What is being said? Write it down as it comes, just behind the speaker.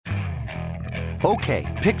Okay,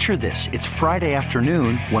 picture this. It's Friday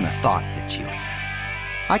afternoon when a thought hits you.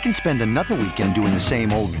 I can spend another weekend doing the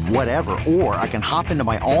same old whatever, or I can hop into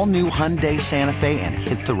my all-new Hyundai Santa Fe and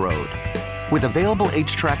hit the road. With available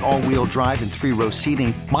H-Track all-wheel drive and 3-row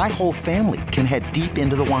seating, my whole family can head deep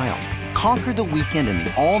into the wild. Conquer the weekend in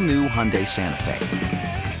the all-new Hyundai Santa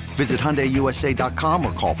Fe. Visit HyundaiUSA.com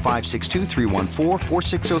or call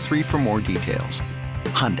 562-314-4603 for more details.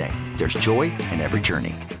 Hyundai, there's joy in every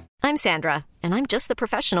journey. I'm Sandra, and I'm just the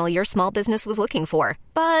professional your small business was looking for.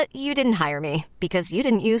 But you didn't hire me because you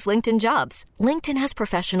didn't use LinkedIn Jobs. LinkedIn has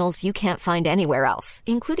professionals you can't find anywhere else,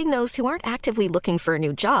 including those who aren't actively looking for a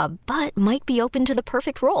new job, but might be open to the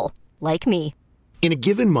perfect role, like me. In a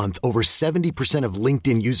given month, over 70% of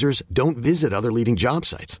LinkedIn users don't visit other leading job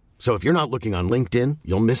sites. So if you're not looking on LinkedIn,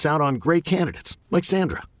 you'll miss out on great candidates like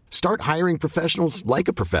Sandra. Start hiring professionals like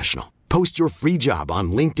a professional. Post your free job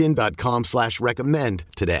on linkedin.com/recommend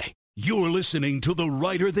today. You're listening to the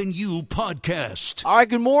Writer Than You podcast. All right,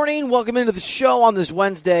 good morning. Welcome into the show on this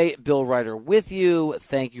Wednesday. Bill Writer with you.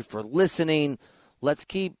 Thank you for listening. Let's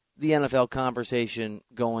keep the NFL conversation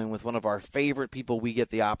going with one of our favorite people we get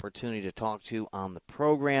the opportunity to talk to on the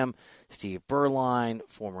program, Steve Berline,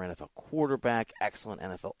 former NFL quarterback, excellent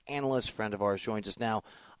NFL analyst, friend of ours, joins us now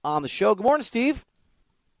on the show. Good morning, Steve.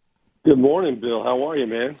 Good morning, Bill. How are you,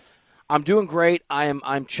 man? I'm doing great. I'm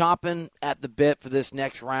chomping at the bit for this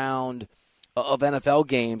next round of NFL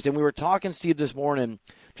games. And we were talking, Steve, this morning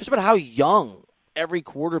just about how young every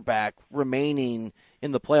quarterback remaining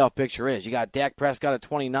in the playoff picture is. You got Dak Prescott at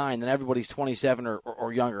 29, then everybody's 27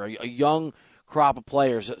 or younger, a young crop of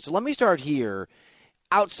players. So let me start here.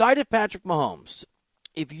 Outside of Patrick Mahomes,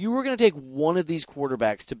 if you were going to take one of these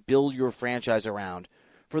quarterbacks to build your franchise around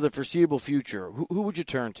for the foreseeable future, who would you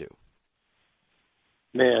turn to?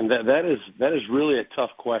 Man, that is really a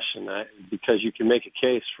tough question because you can make a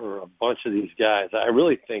case for a bunch of these guys. I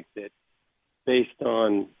really think that based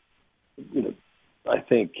on, I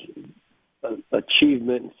think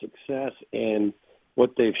achievement and success and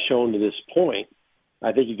what they've shown to this point,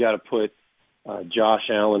 I think you got to put Josh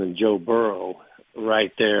Allen and Joe Burrow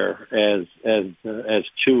right there as 2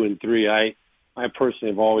 and 3. I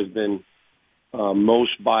personally have always been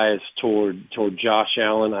most biased toward Josh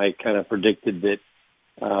Allen. I kind of predicted that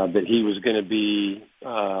he was going to be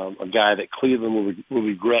a guy that Cleveland will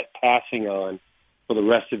regret passing on for the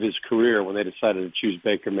rest of his career when they decided to choose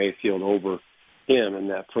Baker Mayfield over him in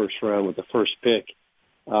that first round with the first pick.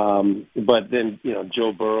 But then,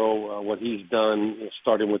 Joe Burrow, what he's done,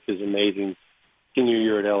 starting with his amazing senior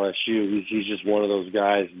year at LSU, he's just one of those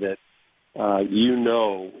guys that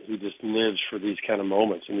he just lives for these kind of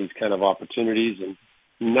moments and these kind of opportunities, and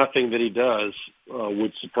nothing that he does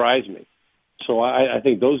would surprise me. So I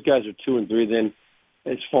think those guys are 2 and 3. Then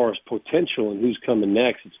as far as potential and who's coming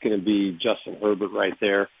next, it's going to be Justin Herbert right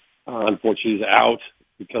there. Unfortunately, he's out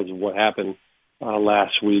because of what happened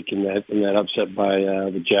last week in that upset by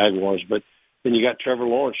the Jaguars. But then you got Trevor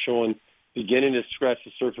Lawrence beginning to scratch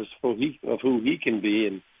the surface of who he can be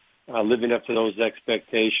and living up to those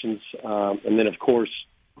expectations. And then, of course,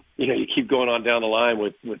 you keep going on down the line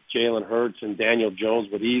with Jalen Hurts and Daniel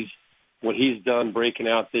Jones, what he's done breaking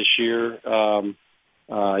out this year,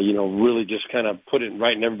 really just kind of put it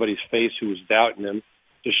right in everybody's face who was doubting him,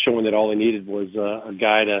 just showing that all he needed was a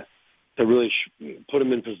guy to really put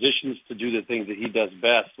him in positions to do the things that he does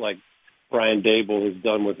best, like Brian Dable has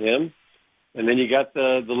done with him. And then you got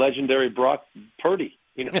the legendary Brock Purdy,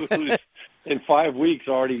 who's in 5 weeks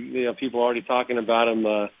already, people are already talking about him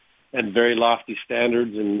at very lofty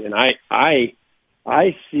standards. And I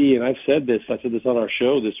see, and I said this on our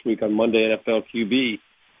show this week on Monday, NFL QB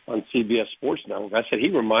on CBS Sports Network. I said he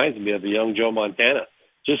reminds me of a young Joe Montana,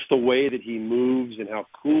 just the way that he moves and how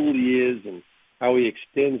cool he is and how he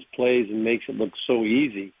extends plays and makes it look so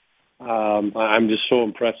easy. I'm just so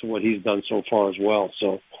impressed with what he's done so far as well.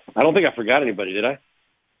 So I don't think I forgot anybody, did I?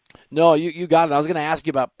 No, you got it. I was going to ask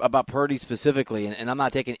you about Purdy specifically, and I'm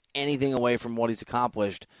not taking anything away from what he's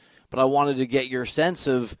accomplished, but I wanted to get your sense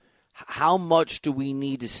of how much do we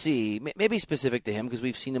need to see, maybe specific to him, because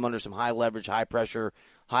we've seen him under some high leverage, high pressure,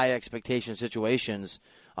 high expectation situations,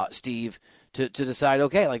 Steve, to decide,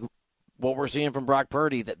 okay, like what we're seeing from Brock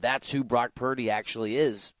Purdy, that's who Brock Purdy actually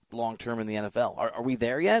is long-term in the NFL. Are we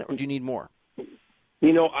there yet, or do you need more?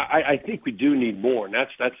 I think we do need more, and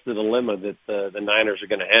that's the dilemma that the Niners are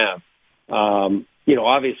going to have.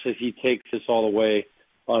 Obviously, if he takes this all the way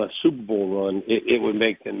on a Super Bowl run, it would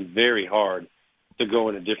make them very hard to go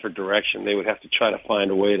in a different direction. They would have to try to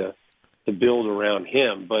find a way to build around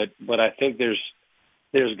him. But I think there's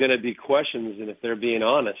going to be questions, and if they're being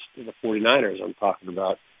honest, the 49ers I'm talking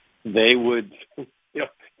about, they would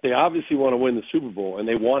they obviously want to win the Super Bowl, and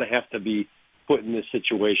they want to have to be put in this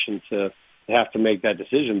situation to have to make that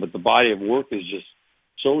decision. But the body of work is just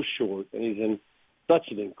so short, and he's in such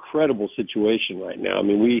an incredible situation right now. I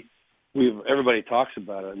mean, everybody talks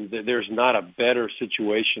about it. I mean, there's not a better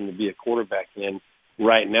situation to be a quarterback in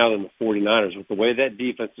right now than the 49ers. With the way that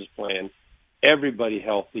defense is playing, everybody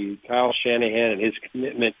healthy, Kyle Shanahan and his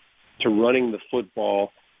commitment to running the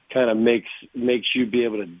football kind of makes you be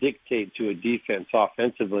able to dictate to a defense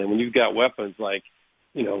offensively. And when you've got weapons like,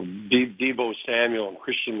 Deebo Samuel and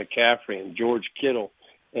Christian McCaffrey and George Kittle,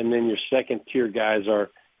 and then your second-tier guys are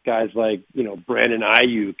guys like, Brandon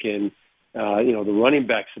Ayuk and, the running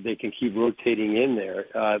backs that they can keep rotating in there.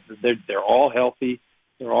 They're all healthy.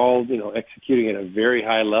 They're all, executing at a very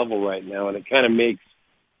high level right now, and it kind of makes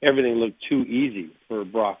everything look too easy for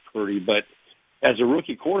Brock Purdy. But as a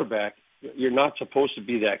rookie quarterback, you're not supposed to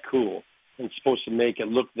be that cool and supposed to make it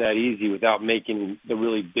look that easy without making the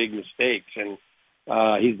really big mistakes. And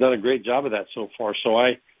he's done a great job of that so far. So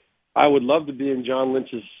I would love to be in John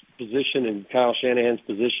Lynch's position and Kyle Shanahan's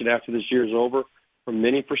position after this year is over from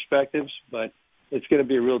many perspectives, but it's going to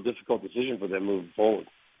be a real difficult decision for them moving forward.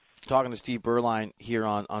 Talking to Steve Berline here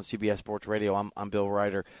on CBS Sports Radio. I'm Bill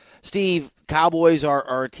Ryder. Steve, Cowboys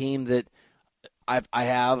are a team that I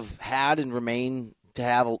have had and remain to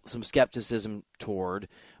have some skepticism toward,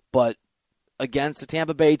 but against the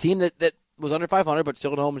Tampa Bay team that was under 500 but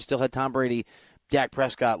still at home and still had Tom Brady, Dak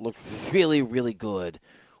Prescott looked really, really good.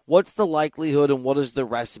 What's the likelihood and what is the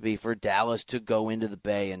recipe for Dallas to go into the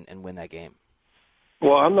Bay and win that game?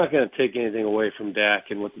 Well, I'm not going to take anything away from Dak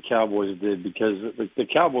and what the Cowboys did because the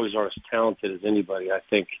Cowboys are as talented as anybody, I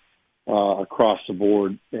think, across the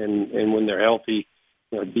board. And when they're healthy,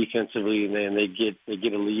 defensively, and they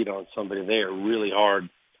get a lead on somebody, they are really hard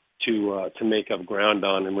to make up ground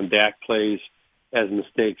on. And when Dak plays as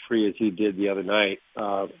mistake-free as he did the other night,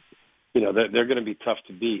 they're going to be tough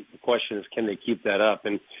to beat. The question is, can they keep that up?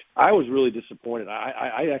 And I was really disappointed.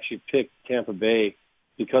 I actually picked Tampa Bay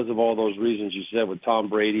because of all those reasons you said with Tom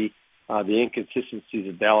Brady, the inconsistencies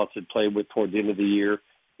that Dallas had played with toward the end of the year,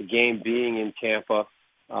 the game being in Tampa.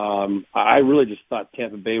 I really just thought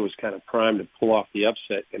Tampa Bay was kind of primed to pull off the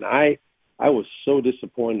upset, and I was so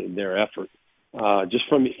disappointed in their effort, just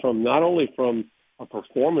from not only from a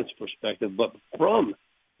performance perspective, but from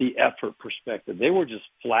the effort perspective. They were just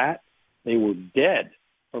flat. They were dead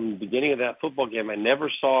from the beginning of that football game. I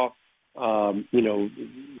never saw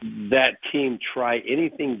that team try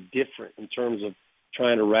anything different in terms of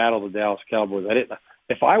trying to rattle the Dallas Cowboys.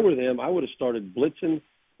 If I were them, I would have started blitzing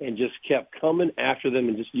and just kept coming after them,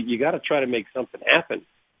 and just you got to try to make something happen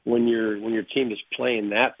when your team is playing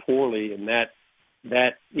that poorly and that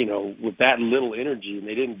with that little energy, and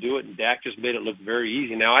they didn't do it, and Dak just made it look very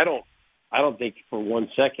easy. Now I don't think for 1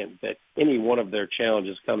 second that any one of their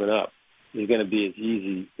challenges coming up is going to be as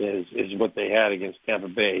easy as what they had against Tampa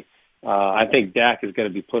Bay. I think Dak is going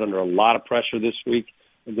to be put under a lot of pressure this week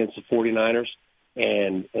against the 49ers,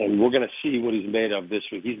 and we're going to see what he's made of this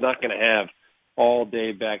week. He's not going to have all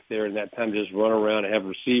day back there and that time just run around and have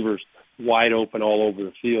receivers wide open all over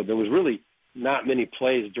the field. There was really not many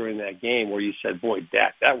plays during that game where you said, boy,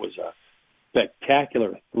 Dak, that was a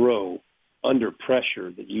spectacular throw under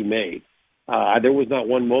pressure that you made. There was not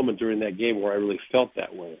one moment during that game where I really felt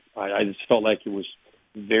that way. I just felt like it was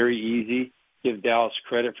very easy. Give Dallas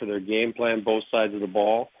credit for their game plan, both sides of the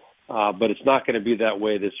ball. But it's not going to be that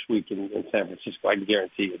way this week in San Francisco. I can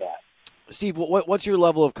guarantee you that. Steve, what's your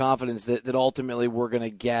level of confidence that ultimately we're going to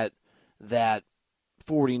get that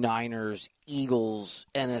 49ers, Eagles,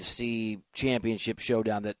 NFC championship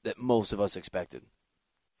showdown that most of us expected?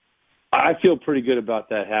 I feel pretty good about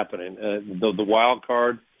that happening. The wild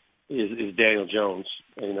card is Daniel Jones,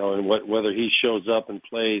 and whether he shows up and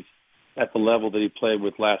plays at the level that he played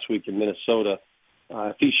with last week in Minnesota.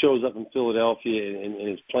 If he shows up in Philadelphia and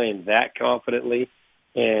is playing that confidently,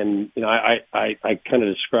 and I kind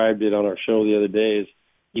of described it on our show the other day as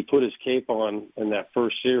he put his cape on in that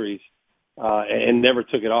first series and never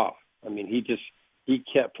took it off. I mean, he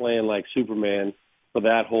kept playing like Superman for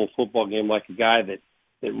that whole football game, like a guy that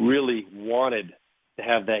really wanted to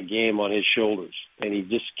have that game on his shoulders, and he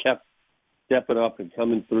just kept stepping up and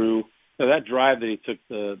coming through. Now, that drive that he took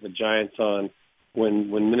the Giants on when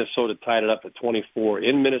Minnesota tied it up at 24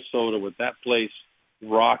 in Minnesota with that place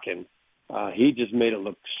rocking, he just made it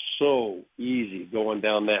look so easy going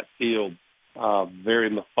down that field very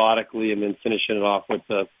methodically, and then finishing it off with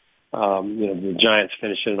the Giants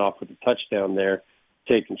finishing it off with the touchdown there,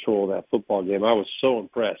 take control of that football game. I was so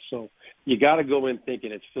impressed. So you got to go in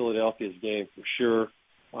thinking it's Philadelphia's game for sure.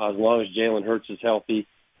 As long as Jalen Hurts is healthy,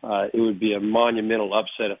 it would be a monumental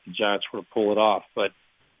upset if the Giants were to pull it off. But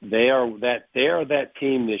they are that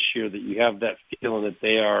team this year that you have that feeling that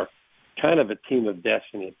they are kind of a team of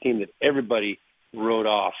destiny, a team that everybody wrote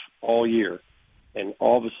off all year. And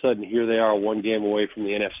all of a sudden, here they are, one game away from the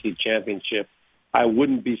NFC Championship. I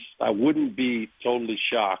wouldn't be totally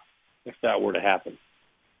shocked if that were to happen.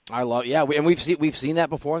 And we've seen that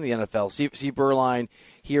before in the NFL. Steve Berline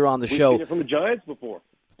here on the show. We've seen it from the Giants before,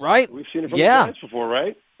 right? We've seen it from the Giants before,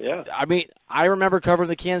 right? Yeah. I mean, I remember covering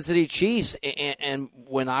the Kansas City Chiefs, and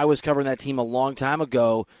when I was covering that team a long time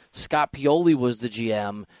ago, Scott Pioli was the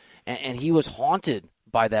GM, and he was haunted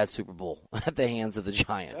by that Super Bowl at the hands of the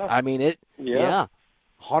Giants. Yeah. I mean,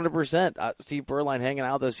 100%. Steve Berline hanging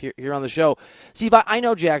out with us here on the show. Steve, I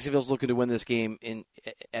know Jacksonville's looking to win this game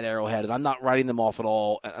at Arrowhead, and I'm not writing them off at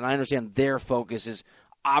all, and I understand their focus is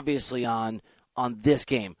obviously on this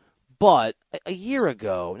game. But a year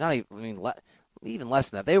ago, even less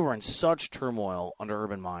than that, they were in such turmoil under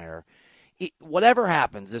Urban Meyer. Whatever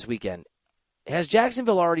happens this weekend, has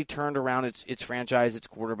Jacksonville already turned around its franchise, its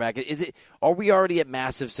quarterback? Are we already at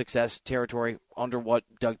massive success territory under what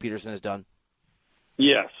Doug Peterson has done?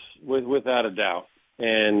 Yes, without a doubt,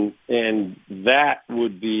 and that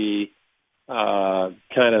would be kind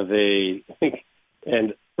of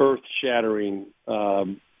an earth-shattering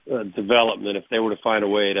development if they were to find a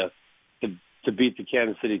way to beat the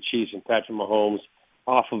Kansas City Chiefs and Patrick Mahomes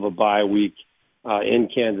off of a bye week in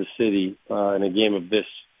Kansas City in a game of this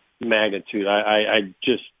magnitude.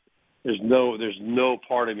 There's no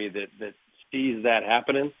part of me that sees that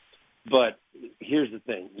happening. But here's the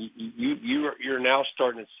thing: you're now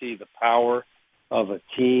starting to see the power of a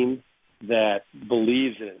team that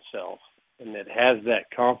believes in itself and that has that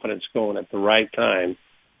confidence going at the right time,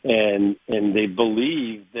 and they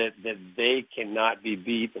believe that they cannot be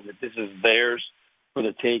beat and that this is theirs for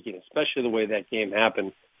the taking. Especially the way that game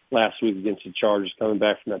happened last week against the Chargers, coming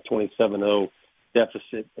back from that 27-0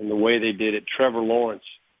 deficit, and the way they did it. Trevor Lawrence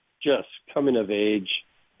just coming of age,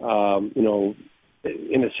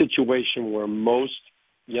 in a situation where most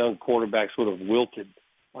young quarterbacks would have wilted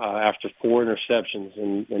after 4 interceptions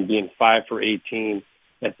and being 5 for 18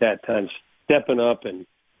 at that time, stepping up and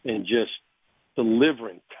just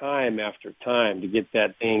delivering time after time to get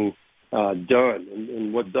that thing done.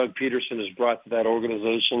 And what Doug Peterson has brought to that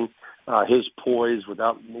organization, his poise did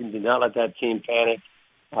not let that team panic.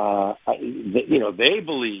 They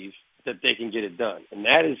believe that they can get it done, and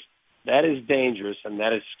that is dangerous and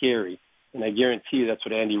that is scary. And I guarantee you that's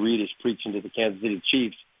what Andy Reid is preaching to the Kansas City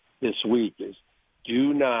Chiefs this week: is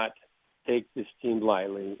do not take this team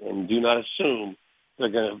lightly and do not assume they're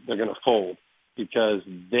gonna fold, because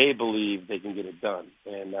they believe they can get it done,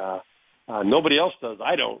 and nobody else does.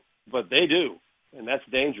 I don't, but they do, and that's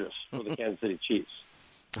dangerous for the Kansas City Chiefs.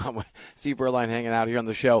 Steve Berline hanging out here on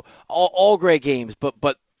the show. All great games,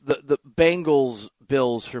 but the Bengals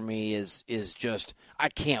Bills for me is just, I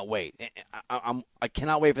can't wait. I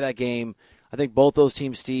cannot wait for that game. I think both those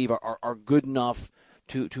teams, Steve, are good enough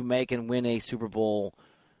to make and win a Super Bowl.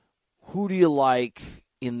 Who do you like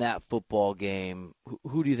in that football game?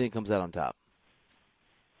 Who do you think comes out on top?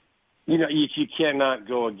 You cannot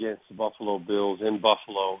go against the Buffalo Bills in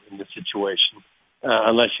Buffalo in this situation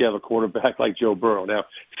unless you have a quarterback like Joe Burrow. Now,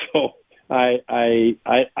 so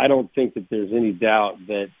I don't think that there's any doubt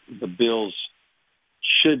that the Bills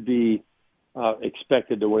should be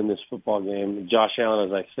expected to win this football game. Josh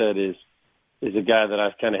Allen, as I said, is a guy that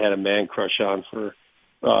I've kind of had a man crush on for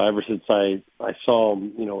ever since I saw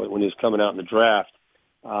him, when he was coming out in the draft,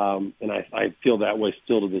 and I feel that way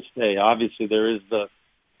still to this day. Obviously, there is that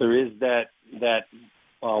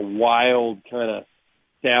wild kind of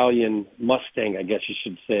stallion Mustang, I guess you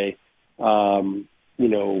should say, part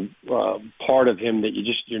of him that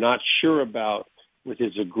you're not sure about, with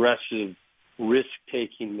his aggressive,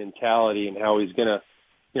 risk-taking mentality, and how he's going to,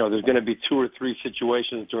 there's going to be 2 or 3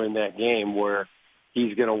 situations during that game where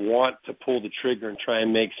he's going to want to pull the trigger and try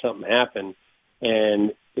and make something happen.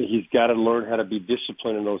 And he's got to learn how to be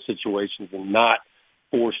disciplined in those situations and not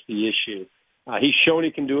force the issue. He's shown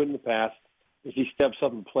he can do it in the past. If he steps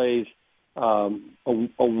up and plays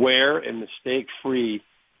aware and mistake-free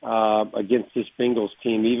against this Bengals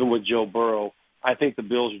team, even with Joe Burrow, I think the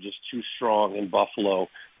Bills are just too strong in Buffalo,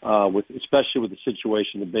 especially with the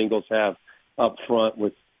situation the Bengals have up front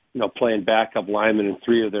with, playing backup linemen in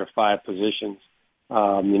 3 of their 5 positions.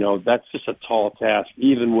 That's just a tall task,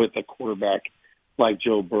 even with a quarterback like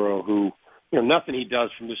Joe Burrow, who, nothing he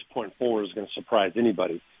does from this point forward is going to surprise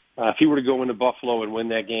anybody. If he were to go into Buffalo and win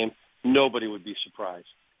that game, nobody would be surprised.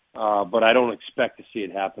 But I don't expect to see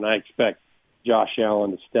it happen. I expect Josh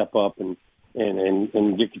Allen to step up and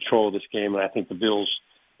get control of this game, and I think the Bills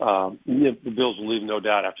will leave no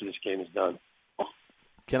doubt after this game is done.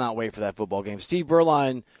 Cannot wait for that football game. Steve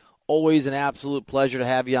Berline, always an absolute pleasure to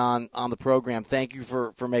have you on the program. Thank you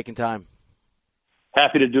for making time.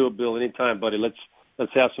 Happy to do it, Bill. Anytime, buddy.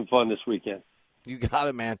 Let's have some fun this weekend. You got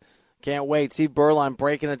it, man. Can't wait. Steve Berline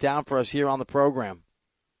breaking it down for us here on the program.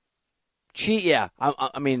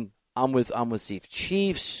 I'm with Steve.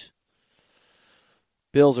 Chiefs,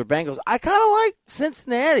 Bills, or Bengals. I kind of like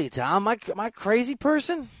Cincinnati, Tom. Am I a crazy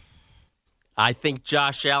person? I think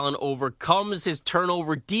Josh Allen overcomes his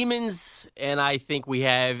turnover demons, and I think we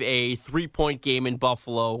have a 3-point game in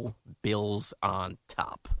Buffalo. Bills on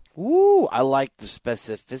top. Ooh, I like the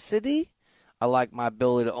specificity. I like my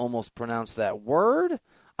ability to almost pronounce that word.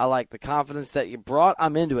 I like the confidence that you brought.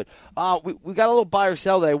 I'm into it. We got a little buy or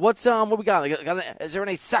sell today. What we got? Is there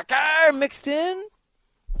any sucker mixed in?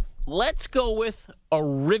 Let's go with a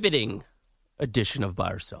riveting edition of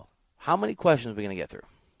buy or sell. How many questions are we going to get through?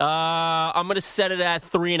 I'm going to set it at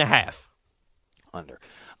 3.5. Under.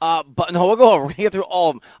 But no, we'll go over. We're going to get through all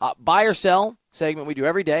of them. Buy or sell segment we do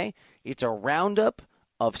every day. It's a roundup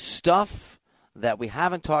of stuff that we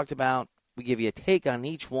haven't talked about. We give you a take on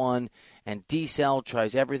each one, and D-Cell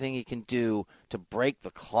tries everything he can do to break the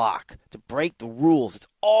clock, to break the rules. It's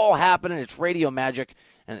all happening. It's radio magic,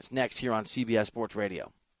 and it's next here on CBS Sports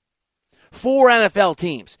Radio. 4 NFL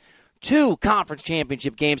teams, 2 conference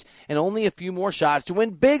championship games, and only a few more shots to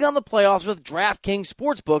win big on the playoffs with DraftKings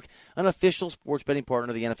Sportsbook, an official sports betting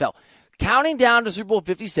partner of the NFL. Counting down to Super Bowl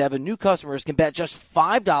 57, new customers can bet just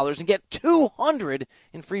 $5 and get $200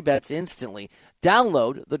 in free bets instantly.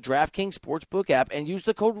 Download the DraftKings Sportsbook app and use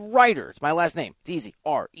the code REITER. It's my last name. It's easy.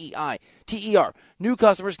 REITER. New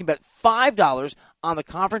customers can bet $5 on the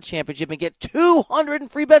conference championship and get $200 in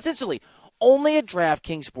free bets instantly. Only at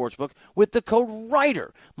DraftKings Sportsbook with the code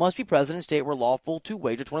REITER. Must be present in state where lawful to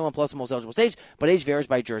wager. 21 plus the most eligible states, but age varies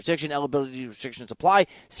by jurisdiction. Eligibility restrictions apply.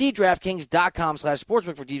 See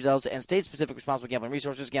DraftKings.com/sportsbook for details and state-specific responsible gambling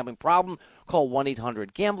resources. Gambling problem? Call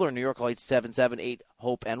 1-800-GAMBLER. In New York, call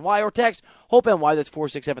 877-8-HOPE-NY or text HOPE-NY. That's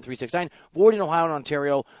 467-369. Void in Ohio and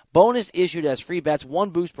Ontario. Bonus issued as free bets. 1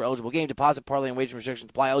 boost per eligible game. Deposit, parlay, and wagering restrictions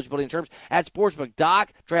apply. Eligibility and terms at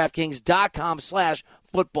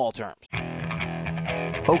sportsbook.draftkings.com/football terms.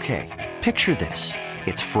 Okay, picture this.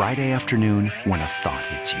 It's Friday afternoon when a thought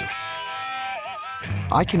hits you.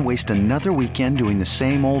 I can waste another weekend doing the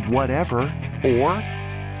same old whatever, or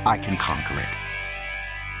I can conquer it.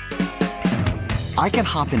 I can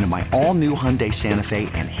hop into my all-new Hyundai Santa Fe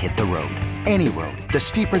and hit the road. Any road. The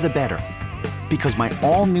steeper, the better. Because my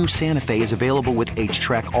all-new Santa Fe is available with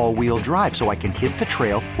H-Track all-wheel drive, so I can hit the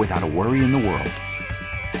trail without a worry in the world.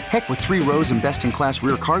 Heck, with 3 rows and best-in-class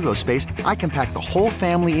rear cargo space, I can pack the whole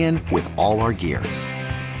family in with all our gear.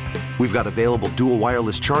 We've got available dual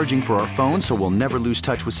wireless charging for our phones, so we'll never lose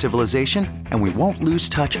touch with civilization, and we won't lose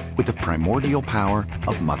touch with the primordial power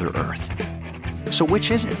of Mother Earth. So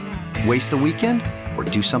which is it? Waste the weekend or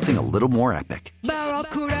do something a little more epic?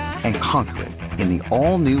 And conquer it in the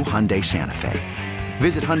all-new Hyundai Santa Fe.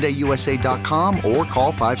 Visit HyundaiUSA.com or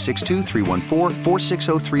call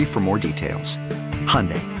 562-314-4603 for more details.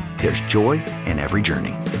 Hyundai, there's joy in every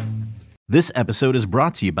journey. This episode is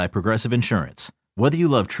brought to you by Progressive Insurance. Whether you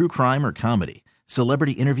love true crime or comedy,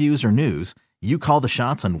 celebrity interviews or news, you call the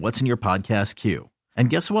shots on what's in your podcast queue. And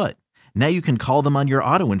guess what? Now you can call them on your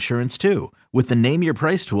auto insurance too with the Name Your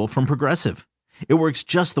Price tool from Progressive. It works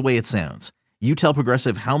just the way it sounds. You tell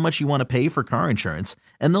Progressive how much you want to pay for car insurance,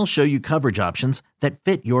 and they'll show you coverage options that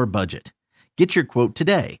fit your budget. Get your quote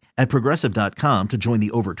today at Progressive.com to join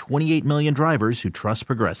the over 28 million drivers who trust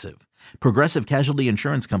Progressive. Progressive Casualty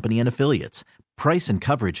Insurance Company and Affiliates. Price and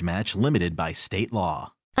coverage match limited by state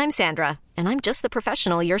law. I'm Sandra, and I'm just the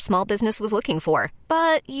professional your small business was looking for.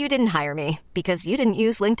 But you didn't hire me because you didn't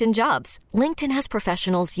use LinkedIn Jobs. LinkedIn has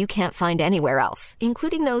professionals you can't find anywhere else,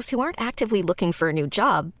 including those who aren't actively looking for a new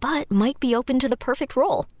job, but might be open to the perfect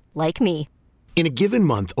role, like me. In a given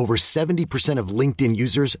month, over 70% of LinkedIn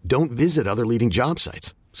users don't visit other leading job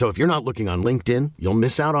sites. So if you're not looking on LinkedIn, you'll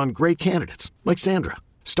miss out on great candidates like Sandra.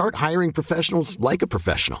 Start hiring professionals like a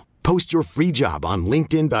professional. Post your free job on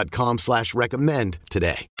linkedin.com/recommend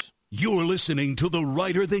today. You're listening to the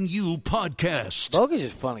Writer Than You podcast. Bogusch is a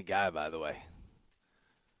funny guy, by the way.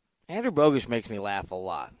 Andrew Bogusch makes me laugh a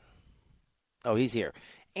lot. Oh, he's here.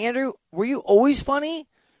 Andrew, were you always funny?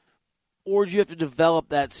 Or did you have to develop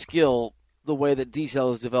that skill the way that D-Cell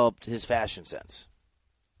has developed his fashion sense?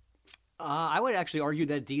 I would actually argue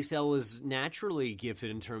that D-Cell was naturally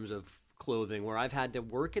gifted in terms of clothing, where I've had to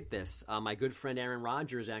work at this. My good friend Aaron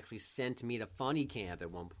Rodgers actually sent me to funny camp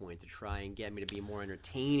at one point to try and get me to be more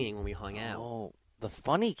entertaining when we hung out. Oh, the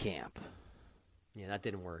funny camp. Yeah, that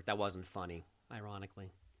didn't work. That wasn't funny,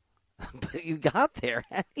 ironically. But you got there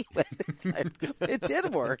anyway. It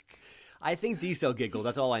did work. I think D-Cell giggled.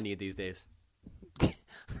 That's all I need these days.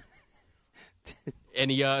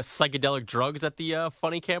 Any psychedelic drugs at the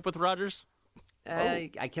funny camp with Rodgers?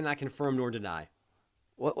 I cannot confirm nor deny.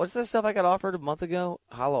 What's the stuff I got offered a month ago?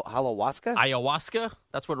 Ayahuasca? Ayahuasca?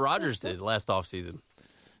 That's what Rodgers did last offseason.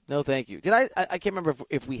 No, thank you. Did I can't remember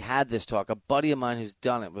if we had this talk. A buddy of mine who's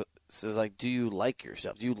done it was like, do you like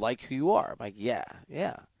yourself? Do you like who you are? I'm like, yeah.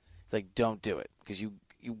 It's like, don't do it because you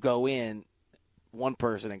go in one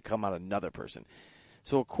person and come out another person.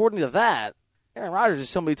 So according to that, Aaron Rodgers is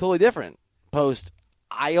somebody totally different. Post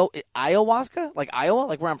ayahuasca? Like Iowa?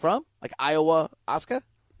 Like where I'm from? Like Iowa-asca?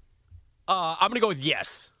 I'm going to go with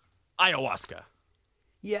yes. Ayahuasca.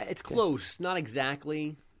 Yeah, it's close. Not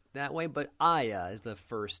exactly that way, but Aya is the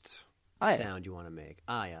first sound you want to make.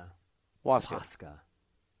 Aya. Waska.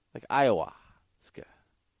 Like ayahuasca.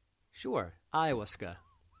 Sure. Ayahuasca.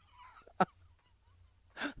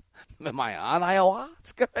 Am I on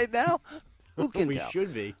ayahuasca right now? Who can we tell? We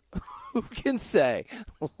should be. Who can say?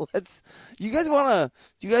 Do you guys want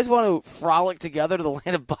to frolic together to the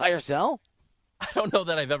land of buy or sell? I don't know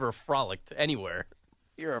that I've ever frolicked anywhere.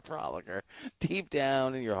 You're a frolicker. Deep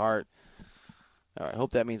down in your heart. All right,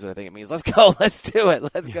 hope that means what I think it means. Let's go. Let's do it.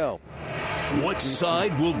 Let's go. What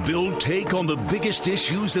side will Bill take on the biggest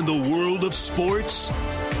issues in the world of sports?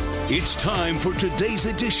 It's time for today's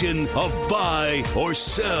edition of Buy or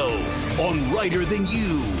Sell on Writer Than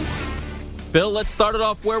You. Bill, let's start it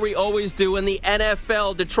off where we always do in the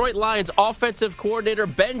NFL. Detroit Lions offensive coordinator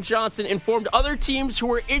Ben Johnson informed other teams who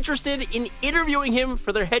were interested in interviewing him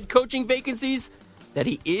for their head coaching vacancies that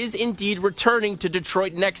he is indeed returning to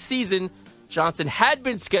Detroit next season. Johnson had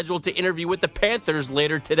been scheduled to interview with the Panthers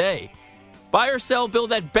later today. Buy or sell, Bill,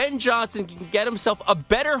 that Ben Johnson can get himself a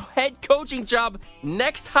better head coaching job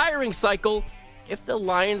next hiring cycle if the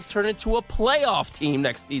Lions turn into a playoff team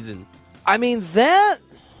next season. I mean, that...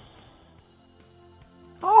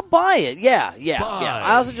 I'll buy it. Yeah.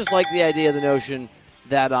 I also just like the idea of the notion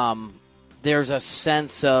that there's a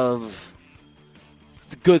sense of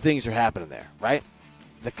good things are happening there, right?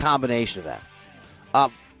 The combination of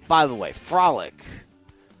that. By the way, frolic.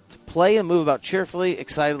 To play and move about cheerfully,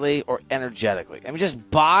 excitedly, or energetically. I mean,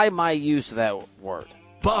 just buy my use of that word.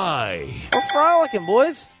 Buy. We're frolicking,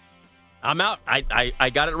 boys. I'm out.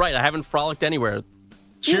 I got it right. I haven't frolicked anywhere.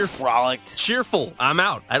 You frolicked. Cheerful. I'm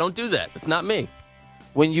out. I don't do that. It's not me.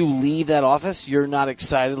 When you leave that office, you're not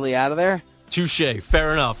excitedly out of there? Touche.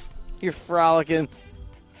 Fair enough. You're frolicking.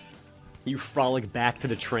 You frolic back to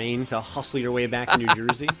the train to hustle your way back to New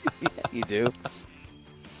Jersey? Yeah, you do.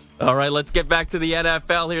 All right, let's get back to the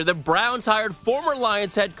NFL here. The Browns hired former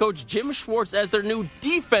Lions head coach Jim Schwartz as their new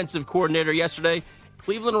defensive coordinator yesterday.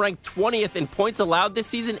 Cleveland ranked 20th in points allowed this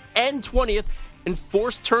season and 20th in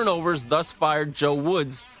forced turnovers, thus fired Joe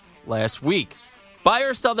Woods last week. Buy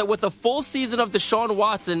or sell that with a full season of Deshaun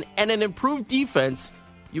Watson and an improved defense,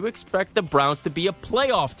 you expect the Browns to be a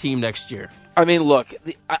playoff team next year. I mean, look,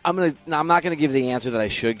 I'm not going to give the answer that I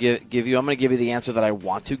should give you. I'm going to give you the answer that I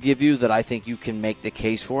want to give you, that I think you can make the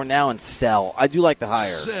case for now and sell. I do like the hire.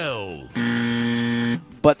 Sell.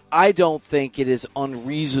 But I don't think it is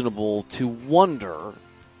unreasonable to wonder,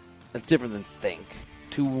 that's different than think,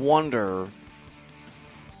 to wonder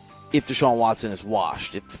if Deshaun Watson is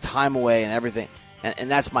washed, if the time away and everything.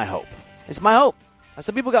 And that's my hope. It's my hope.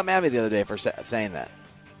 Some people got mad at me the other day for saying that.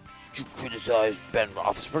 Did you criticize Ben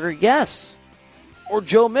Roethlisberger? Yes. Or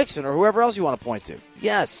Joe Mixon or whoever else you want to point to.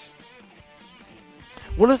 Yes.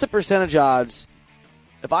 What is the percentage odds?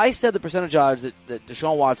 If I said the percentage odds that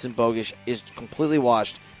Deshaun Watson bogus is completely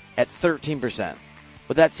washed at 13%,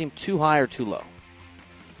 would that seem too high or too low?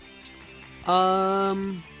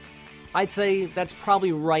 I'd say that's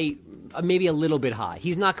probably right, maybe a little bit high.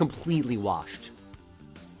 He's not completely washed.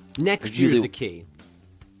 Next year's the key.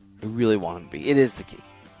 I really want him to be. It is the key.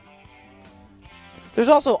 There's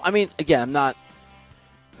also, I mean, again, I'm not,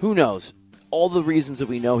 who knows, all the reasons that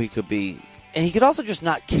we know he could be, and he could also just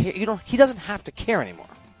not care. He doesn't have to care anymore.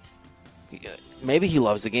 Maybe he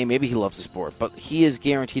loves the game, maybe he loves the sport, but he is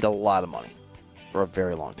guaranteed a lot of money for a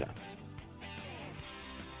very long time.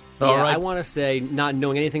 Yeah, I want to say, not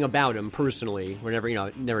knowing anything about him personally, or never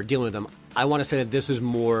dealing with him, I want to say that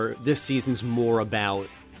this season's more about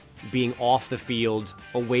being off the field,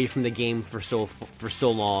 away from the game for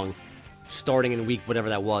so long, starting in week, whatever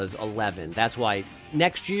that was, 11. That's why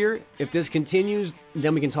next year, if this continues,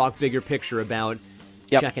 then we can talk bigger picture about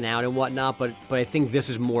checking out and whatnot, but I think this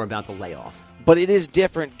is more about the layoff. But it is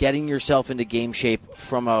different getting yourself into game shape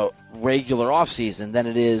from a regular offseason than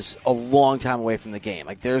it is a long time away from the game.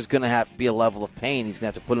 Like, there's going to have to be a level of pain he's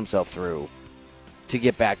going to have to put himself through to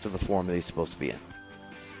get back to the form that he's supposed to be in.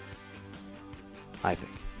 I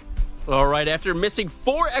think. All right, after missing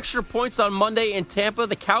 4 extra points on Monday in Tampa,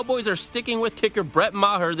 the Cowboys are sticking with kicker Brett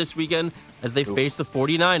Maher this weekend as they face the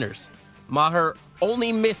 49ers. Maher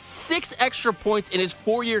only missed 6 extra points in his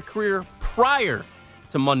 4-year career prior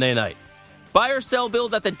to Monday night. Buy or sell, Bill,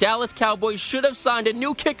 that the Dallas Cowboys should have signed a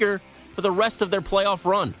new kicker for the rest of their playoff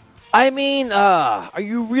run. I mean, are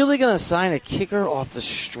you really going to sign a kicker off the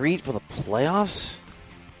street for the playoffs?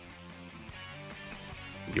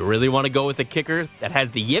 You really want to go with a kicker that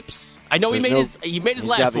has the yips? I know he made his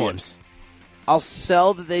last one. I'll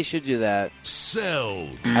sell that they should do that. Sell.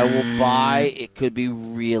 I will buy. It could be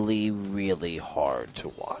really, really hard to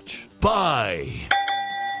watch. Buy.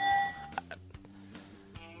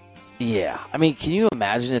 Yeah. I mean, can you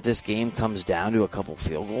imagine if this game comes down to a couple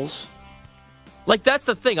field goals? Like, that's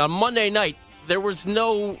the thing. On Monday night, there was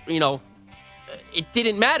no, it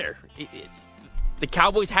didn't matter. The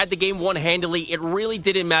Cowboys had the game won handily. It really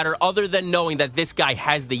didn't matter other than knowing that this guy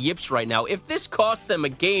has the yips right now. If this costs them a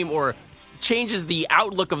game or changes the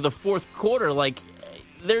outlook of the fourth quarter,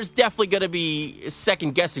 there's definitely going to be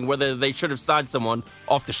second guessing whether they should have signed someone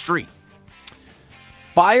off the street.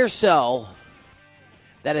 Buy or sell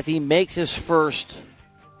that if he makes his first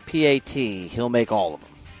PAT, he'll make all of them.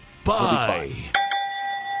 Buy.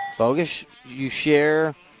 Bogus, you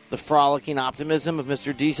share the frolicking optimism of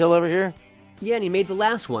Mr. Diesel over here? Yeah, and he made the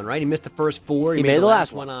last one, right? He missed the first 4. He made the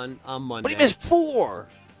last one on Monday. But he missed 4.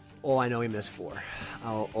 Oh, I know he missed 4.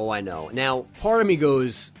 Oh, I know. Now, part of me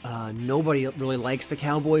goes, nobody really likes the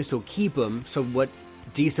Cowboys, so keep him. So what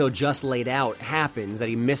Diesel just laid out happens, that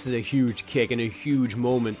he misses a huge kick in a huge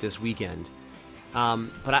moment this weekend.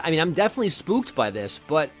 But, I mean, I'm definitely spooked by this,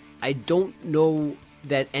 but I don't know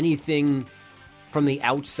that anything from the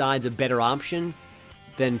outside's a better option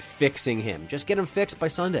than fixing him. Just get him fixed by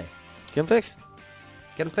Sunday. Get him fixed.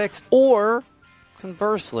 Get him fixed. Or,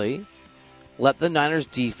 conversely, let the Niners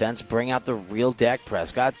defense bring out the real Dak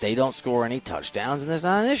Prescott. They don't score any touchdowns, and there's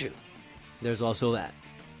not an issue. There's also that.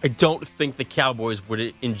 I don't think the Cowboys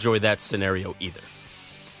would enjoy that scenario either.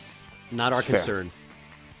 Not our concern.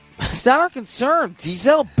 It's not our concern.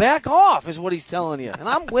 Diesel, back off is what he's telling you, and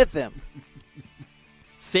I'm with him.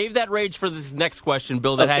 Save that rage for this next question,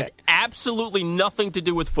 Bill, that has absolutely nothing to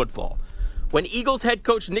do with football. When Eagles head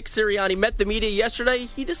coach Nick Sirianni met the media yesterday,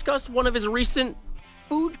 he discussed one of his recent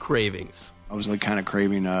food cravings. I was kind of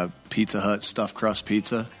craving a Pizza Hut stuffed crust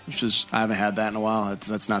pizza, which is, I haven't had that in a while.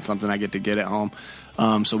 That's not something I get to get at home.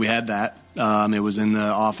 So we had that. It was in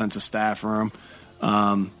the offensive staff room.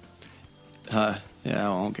 I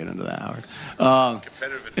won't get into that, Howard.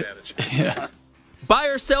 Competitive advantage. Yeah. Buy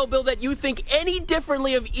or sell, Bill, that you think any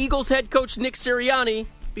differently of Eagles head coach Nick Sirianni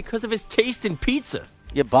because of his taste in pizza?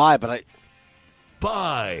 You buy, but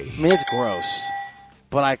Buy. I mean, it's gross,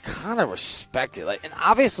 but I kind of respect it. And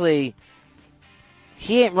obviously,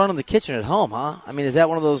 he ain't running the kitchen at home, huh? I mean, is that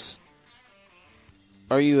one of those?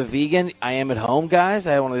 Are you a vegan? I am at home, guys.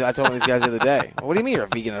 I told one of these guys the other day. What do you mean you're a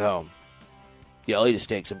vegan at home? Yeah, I'll eat a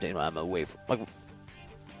steak someday. I'm away from.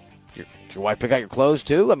 Did your wife pick out your clothes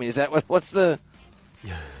too? I mean, is that what's the?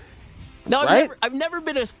 No, right? I've never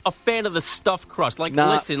been a fan of the stuffed crust.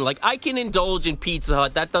 Listen, I can indulge in Pizza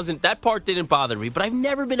Hut. That part didn't bother me, but I've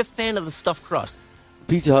never been a fan of the stuffed crust.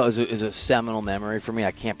 Pizza Hut is a seminal memory for me.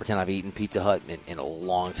 I can't pretend I've eaten Pizza Hut in a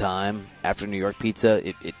long time. After New York pizza,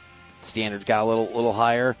 it standards got a little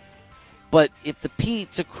higher. But if the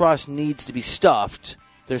pizza crust needs to be stuffed,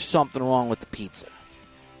 there's something wrong with the pizza.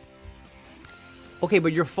 Okay,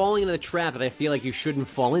 but you're falling into the trap that I feel like you shouldn't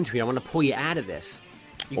fall into. I want to pull you out of this.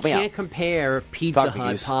 You can't compare Pizza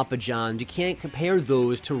Hut, Papa John's. You can't compare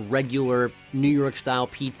those to regular New York-style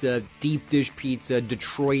pizza, deep dish pizza,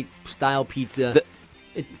 Detroit-style pizza.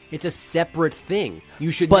 It's a separate thing.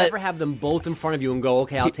 You should never have them both in front of you and go,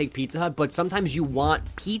 okay, I'll take Pizza Hut. But sometimes you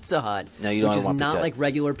want Pizza Hut, which is not like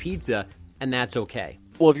regular pizza, and that's okay.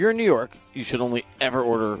 Well, if you're in New York, you should only ever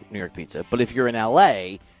order New York pizza. But if you're in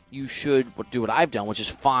L.A., you should do what I've done, which is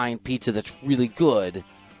find pizza that's really good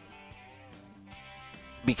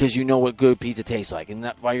because you know what good pizza tastes like.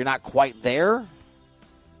 And while you're not quite there,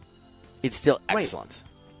 it's still excellent.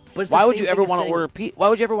 But why would you ever want to order Why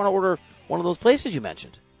would you ever want to order one of those places you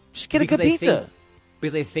mentioned? Just get a good pizza.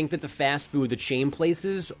 Because I think that the fast food, the chain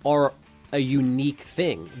places, are a unique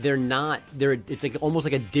thing. They're not. It's almost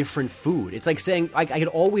like a different food. It's like saying I could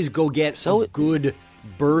always go get a good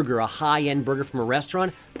burger, a high-end burger from a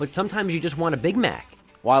restaurant, but sometimes you just want a Big Mac.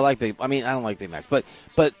 Well, I don't like Big Macs, but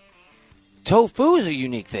tofu is a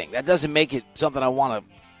unique thing. That doesn't make it something I want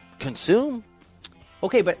to consume.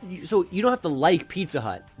 Okay, but so you don't have to like Pizza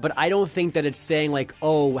Hut, but I don't think that it's saying like,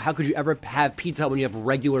 oh, how could you ever have Pizza Hut when you have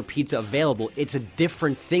regular pizza available? It's a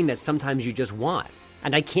different thing that sometimes you just want.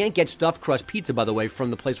 And I can't get stuffed crust pizza, by the way, from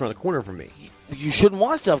the place around the corner from me. You shouldn't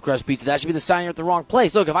want stuffed crust pizza. That should be the sign you're at the wrong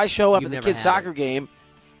place. Look, if I show up at the kids' soccer game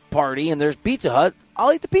party and there's Pizza Hut,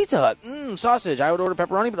 I'll eat the Pizza Hut. Sausage. I would order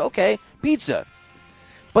pepperoni, but okay, pizza.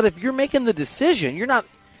 But if you're making the decision, you're not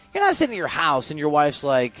sitting at your house and your wife's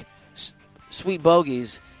like, sweet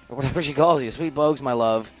bogeys, or whatever she calls you, sweet bogues, my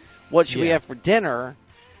love, what should we have for dinner?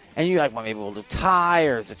 And you're like, well, maybe we'll do Thai,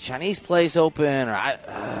 or is the Chinese place open, or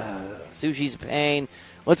sushi's a pain.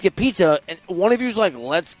 Let's get pizza. And one of you's like,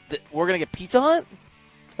 we're going to get Pizza Hut?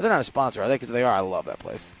 They're not a sponsor, are they? Because they are. I love that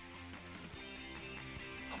place.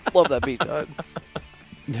 Love that Pizza Hut.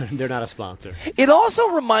 They're not a sponsor. It also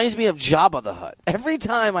reminds me of Jabba the Hutt. Every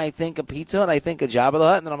time I think of Pizza Hut, I think of Jabba the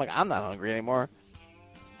Hutt, and then I'm like, I'm not hungry anymore.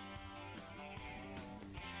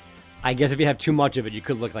 I guess if you have too much of it, you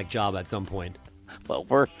could look like Jabba at some point.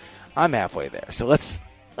 Well, I'm halfway there, so let's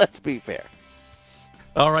be fair.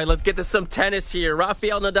 All right, let's get to some tennis here.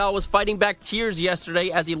 Rafael Nadal was fighting back tears yesterday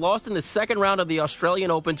as he lost in the second round of the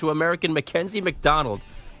Australian Open to American Mackenzie McDonald.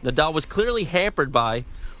 Nadal was clearly hampered by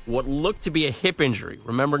what looked to be a hip injury.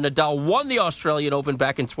 Remember, Nadal won the Australian Open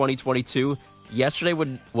back in 2022. Yesterday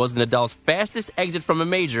was Nadal's fastest exit from a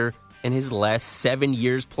major in his last 7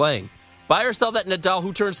 years playing. Buy or sell that Nadal,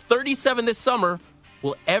 who turns 37 this summer,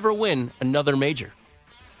 will ever win another major.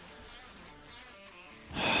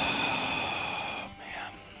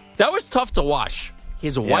 That was tough to watch.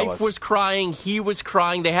 His wife was crying. He was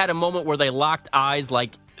crying. They had a moment where they locked eyes.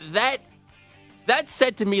 Like, that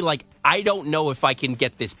said to me, like, I don't know if I can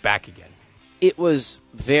get this back again. It was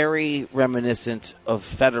very reminiscent of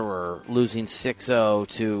Federer losing 6-0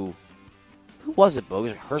 to, who was it, Bo?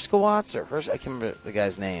 Was it Herskowitz or I can't remember the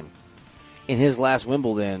guy's name. In his last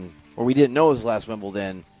Wimbledon, or we didn't know his last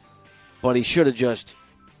Wimbledon, but he should have just,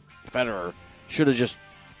 Federer should have just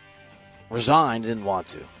resigned, didn't want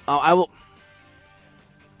to. I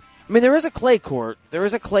mean, there is a clay court. There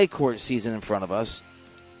is a clay court season in front of us.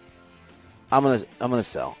 I'm gonna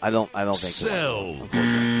sell. I don't think sell.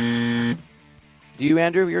 Unfortunately. Do you,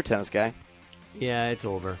 Andrew? You're a tennis guy. Yeah, it's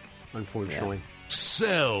over. Unfortunately. Yeah.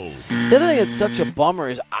 Sell. The other thing that's such a bummer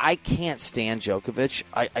is I can't stand Djokovic.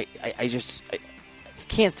 I just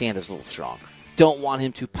can't stand his little strong. Don't want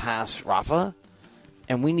him to pass Rafa,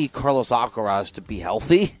 and we need Carlos Alcaraz to be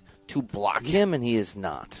healthy to block him, and he is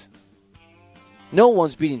not. No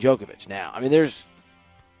one's beating Djokovic now. I mean,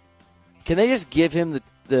 can they just give him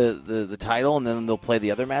the title and then they'll play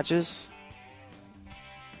the other matches?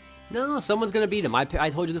 No, someone's going to beat him. I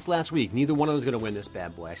told you this last week. Neither one of them is going to win this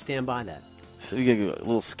bad boy. I stand by that. So you got a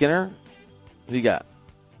little Skinner? Who you got?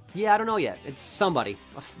 Yeah, I don't know yet. It's somebody.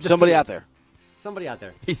 Somebody out there. Somebody out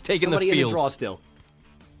there. He's taking somebody the field. in the draw still.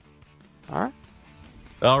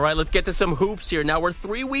 All right, let's get to some hoops here. Now, we're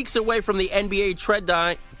 3 weeks away from the NBA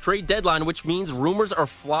trade deadline, which means rumors are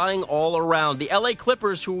flying all around. The LA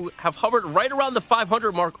Clippers, who have hovered right around the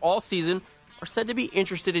 500 mark all season, are said to be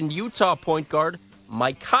interested in Utah point guard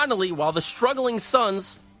Mike Conley, while the struggling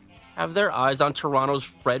Suns have their eyes on Toronto's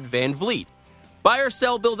Fred VanVleet. Buy or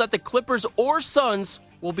sell, Bill, that the Clippers or Suns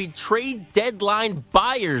will be trade deadline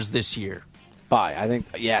buyers this year? Buy. I think,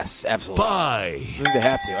 yes, absolutely. Buy. I think they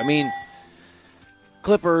have to. I mean,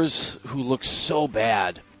 Clippers, who look so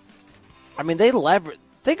bad. I mean, they leverage.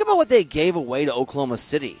 Think about what they gave away to Oklahoma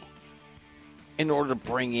City in order to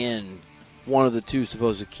bring in one of the two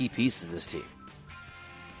supposed key pieces of this team.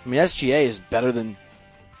 I mean, SGA is better than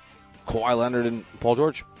Kawhi Leonard and Paul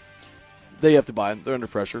George. They have to buy him. They're under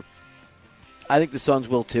pressure. I think the Suns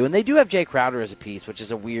will too. And they do have Jay Crowder as a piece, which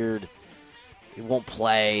is a weird... He won't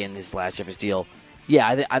play in his last year of his deal.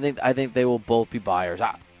 Yeah, I think they will both be buyers.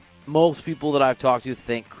 Most people that I've talked to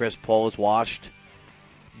think Chris Paul is washed,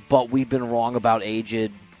 but we've been wrong about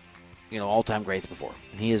aged, all-time greats before.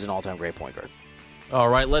 And he is an all-time great point guard. All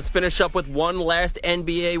right, let's finish up with one last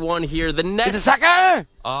NBA one here. The Nets. Is it soccer?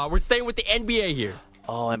 We're staying with the NBA here.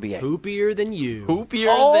 Oh, NBA. Hoopier than you.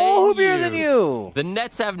 Hoopier than you. The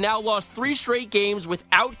Nets have now lost 3 straight games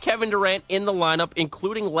without Kevin Durant in the lineup,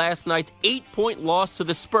 including last night's 8-point loss to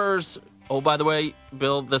the Spurs. Oh, by the way,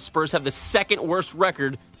 Bill, the Spurs have the second worst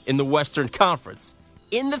record in the Western Conference.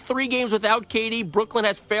 In the 3 games without KD, Brooklyn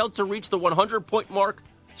has failed to reach the 100-point mark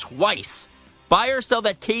twice. Buy or sell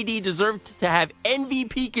that KD deserved to have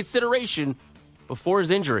MVP consideration before his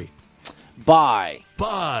injury? Buy.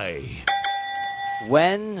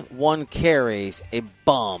 When one carries a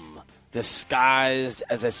bum disguised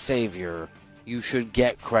as a savior, you should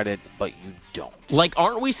get credit, but you don't. Like,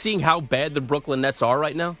 aren't we seeing how bad the Brooklyn Nets are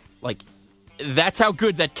right now? Like, That's how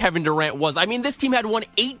good that Kevin Durant was. I mean, this team had won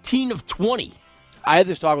 18 of 20. I had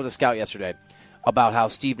this talk with a scout yesterday about how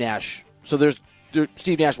Steve Nash. So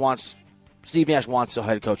Steve Nash wants a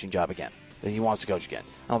head coaching job again. He wants to coach again.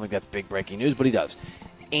 I don't think that's big breaking news, but he does.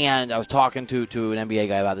 And I was talking to an NBA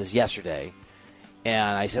guy about this yesterday,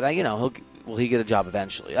 and I said, will he get a job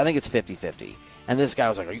eventually? I think it's 50-50. And this guy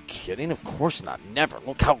was like, are you kidding? Of course not. Never.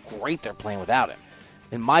 Look how great they're playing without him.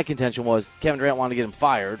 And my contention was Kevin Durant wanted to get him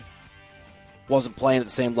fired, wasn't playing at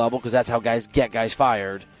the same level because that's how guys get guys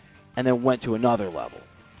fired, and then went to another level.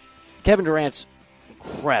 Kevin Durant's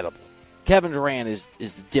incredible. Kevin Durant is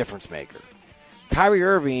the difference maker. Kyrie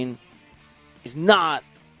Irving is not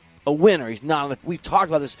a winner. He's not. We've talked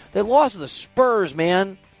about this. They lost to the Spurs,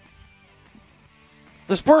 man.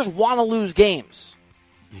 The Spurs want to lose games.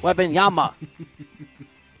 Wembanyama.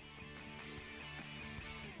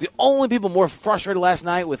 The only people more frustrated last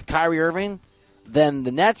night with Kyrie Irving than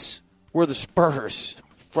the Nets were the Spurs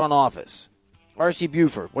front office. R.C.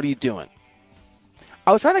 Buford, what are you doing?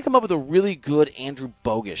 I was trying to come up with a really good Andrew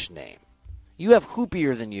Bogish name. You have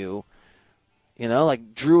hoopier than you.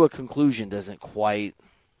 Like drew a conclusion doesn't quite.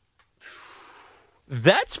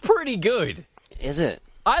 That's pretty good. Is it?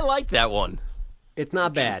 I like that one. It's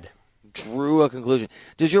not bad. Drew a conclusion.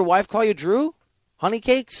 Does your wife call you Drew? Honey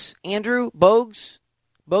cakes? Andrew? Bogues?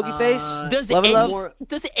 Bogey face? Does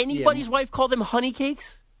anybody's wife call them honey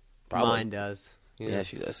cakes? Probably. Mine does. Yeah,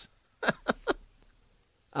 she does.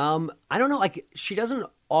 I don't know. Like, she doesn't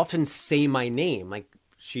often say my name. Like,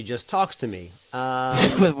 she just talks to me.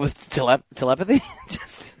 With telepathy?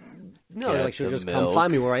 Just no, like she'll just come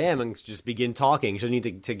find me where I am and just begin talking. She doesn't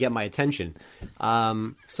need to get my attention.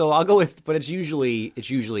 So I'll go with, but it's usually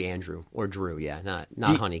Andrew or Drew. Yeah, not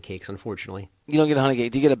honey cakes, unfortunately. You don't get a honey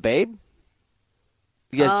cake. Do you get a babe?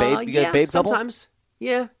 You guys babe? You guys babe couple? Sometimes.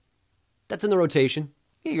 Yeah, that's in the rotation.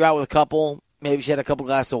 Yeah, you're out with a couple. Maybe she had a couple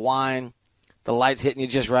glasses of wine. The light's hitting you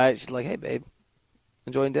just right. She's like, "Hey, babe,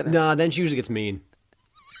 enjoying dinner?" Nah, then she usually gets mean.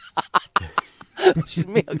 She's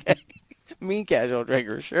mean. Okay, mean casual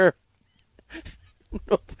drinker. Sure.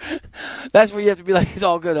 That's where you have to be like, it's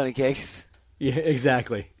all good, honey cakes. Yeah,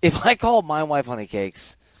 exactly. If I called my wife honey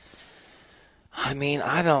cakes, I mean,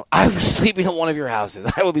 I was sleeping at one of your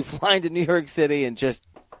houses. I would be flying to New York City and just,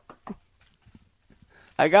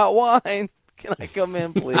 I got wine. Can I come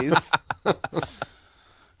in, please?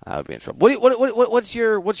 I would be in trouble. What's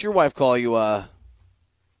your wife call you,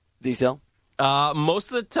 Diesel?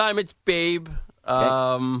 Most of the time it's babe.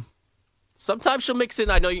 Okay. Sometimes she'll mix in.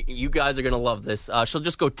 I know you guys are going to love this. She'll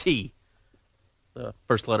just go T. The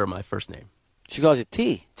first letter of my first name. She calls you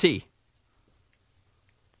T? T.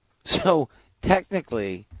 So,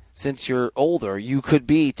 technically, since you're older, you could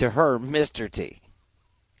be, to her, Mr. T.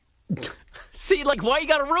 See, like, why you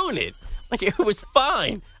got to ruin it? Like, it was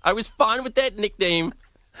fine. I was fine with that nickname.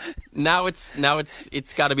 Now it's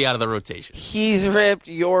got to be out of the rotation. He's ripped.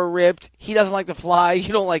 You're ripped. He doesn't like to fly.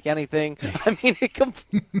 You don't like anything. I mean, it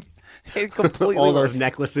completely all those works.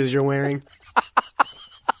 Necklaces you're wearing.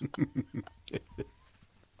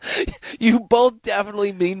 You both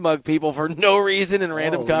definitely mean mug people for no reason in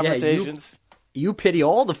random conversations. Yeah, you pity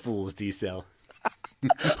all the fools, D-Cell.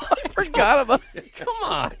 I forgot about it. Come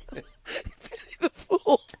on. Pity the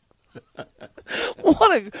fool.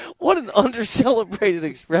 What an under-celebrated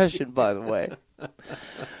expression, by the way.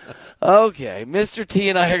 Okay, Mr. T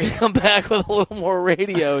and I are going to come back with a little more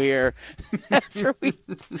radio here. After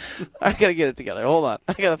I got to get it together. Hold on.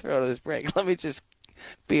 I got to throw to this break. Let me just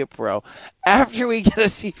be a pro. After we get a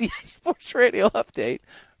CBS Sports Radio update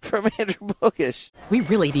from Andrew Bogish. We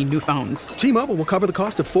really need new phones. T-Mobile will cover the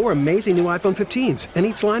cost of 4 amazing new iPhone 15s, and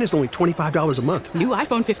each line is only $25 a month. New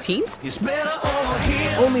iPhone 15s? It's better over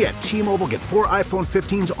here. Only at T-Mobile, get 4 iPhone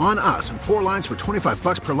 15s on us and 4 lines for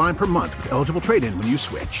 $25 per line per month with eligible trade-in when you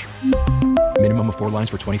switch. Minimum of 4 lines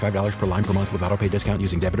for $25 per line per month with autopay discount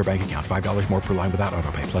using debit or bank account. $5 more per line without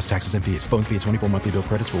autopay, plus taxes and fees. Phone fee at 24 monthly bill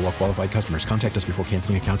credits for well-qualified customers. Contact us before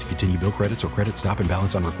canceling account to continue bill credits or credit stop and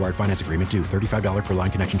balance on required finance agreement due. $35 per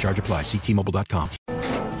line connection charge applies. See T-Mobile.com.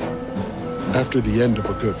 After the end of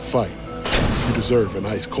a good fight, you deserve an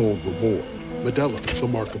ice-cold reward. Modelo is the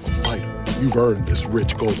mark of a fighter. You've earned this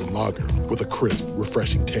rich golden lager with a crisp,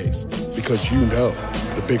 refreshing taste. Because you know,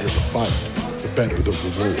 the bigger the fight, the better the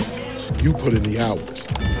reward. You put in the hours,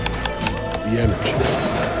 the energy,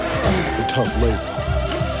 the tough labor.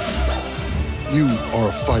 You are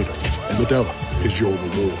a fighter, and Modelo is your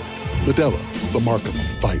reward. Modelo, the mark of a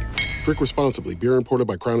fighter. Drink responsibly. Beer imported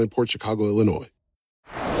by Crown Imports, Chicago, Illinois.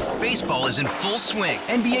 Baseball is in full swing.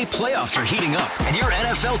 NBA playoffs are heating up, and your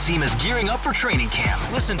NFL team is gearing up for training camp.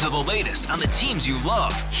 Listen to the latest on the teams you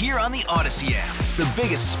love here on the Odyssey app. The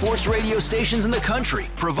biggest sports radio stations in the country,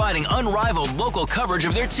 providing unrivaled local coverage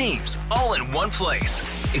of their teams, all in one place.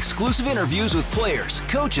 Exclusive interviews with players,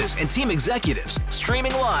 coaches, and team executives,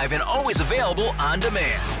 streaming live and always available on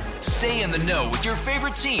demand. Stay in the know with your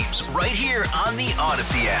favorite teams right here on the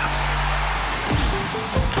Odyssey app.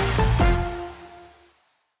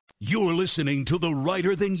 You're listening to the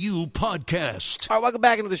Writer Than You podcast. All right, welcome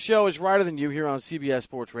back into the show. It's Writer Than You here on CBS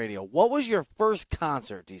Sports Radio. What was your first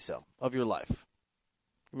concert, Diesel, of your life?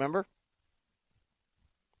 Remember?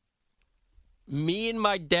 Me and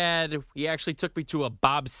my dad, he actually took me to a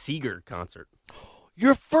Bob Seger concert.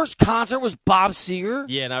 Your first concert was Bob Seger?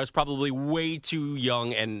 Yeah, and I was probably way too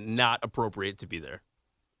young and not appropriate to be there.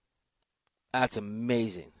 That's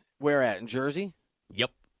amazing. Where at? In Jersey?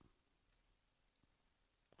 Yep.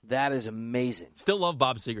 That is amazing. Still love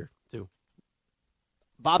Bob Seger, too.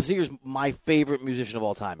 Bob Seger's my favorite musician of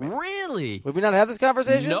all time, man. Really? Have we not had this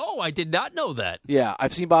conversation? No, I did not know that. Yeah,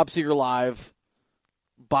 I've seen Bob Seger live.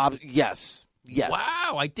 Yes.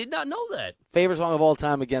 Wow, I did not know that. Favorite song of all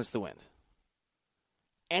time, Against the Wind.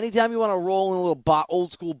 Anytime you want to roll in a little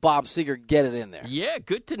old school Bob Seger, get it in there. Yeah,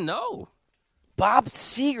 good to know. Bob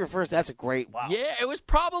Seger first, that's a great, wow. Yeah, it was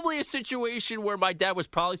probably a situation where my dad was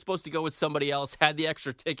probably supposed to go with somebody else, had the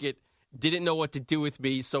extra ticket, didn't know what to do with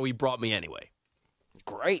me, so he brought me anyway.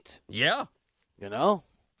 Great. Yeah. You know?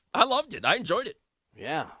 I loved it. I enjoyed it.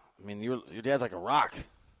 Yeah. I mean, your dad's like a rock.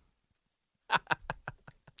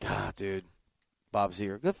 God, dude. Bob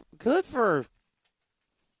Seger. Good for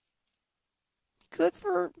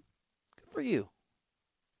you.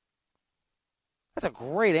 That's a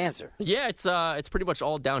great answer. Yeah, it's pretty much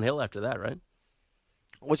all downhill after that, right?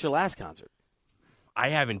 What's your last concert? I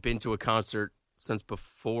haven't been to a concert since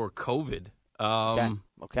before COVID.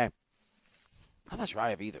 Okay. I'm not sure I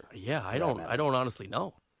have either. Yeah, I don't honestly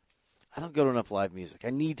know. I don't go to enough live music. I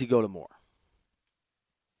need to go to more.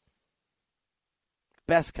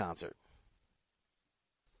 Best concert.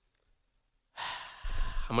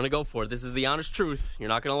 I'm going to go for it. This is the honest truth. You're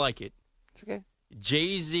not going to like it. It's okay.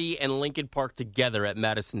 Jay-Z and Linkin Park together at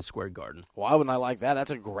Madison Square Garden. Why wouldn't I like that?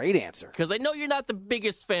 That's a great answer. Because I know you're not the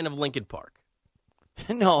biggest fan of Linkin Park.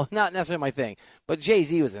 No, not necessarily my thing. But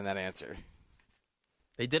Jay-Z was in that answer.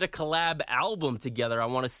 They did a collab album together, I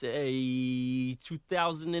want to say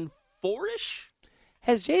 2004-ish?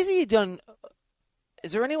 Has Jay-Z done...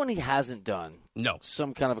 Is there anyone he hasn't done? No.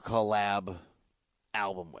 Some kind of a collab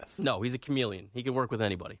album with? No, he's a chameleon. He can work with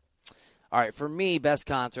anybody. All right, for me, best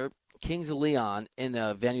concert, Kings of Leon in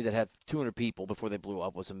a venue that had 200 people before they blew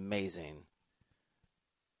up was amazing.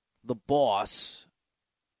 The Boss,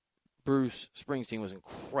 Bruce Springsteen, was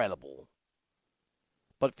incredible.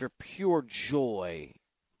 But for pure joy,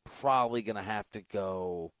 probably going to have to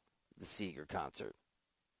go the Seger concert.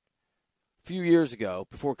 A few years ago,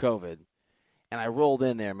 before COVID, and I rolled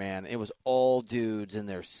in there, man. It was all dudes in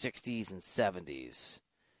their 60s and 70s.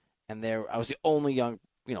 And I was the only young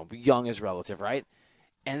as relative, right?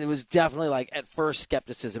 And it was definitely like at first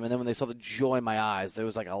skepticism, and then when they saw the joy in my eyes, there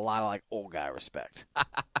was like a lot of like old guy respect.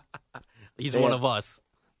 He's one of us.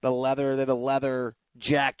 The leather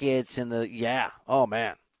jackets and oh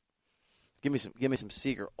man. Give me some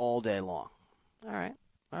Seger all day long. All right.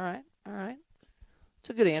 It's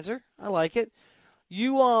a good answer. I like it.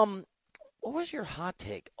 You what was your hot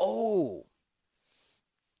take? Oh,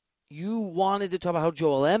 you wanted to talk about how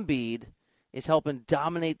Joel Embiid is helping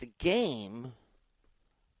dominate the game,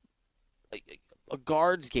 a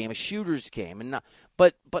guard's game, a shooter's game, and not.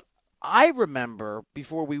 But I remember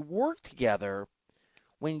before we worked together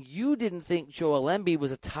when you didn't think Joel Embiid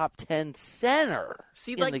was a top 10 center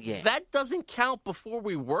in the game. That doesn't count before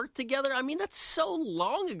we worked together. I mean, that's so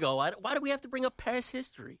long ago. Why do we have to bring up past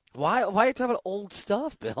history? Why are you talking about old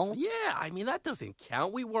stuff, Bill? Yeah, I mean, that doesn't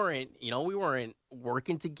count. We weren't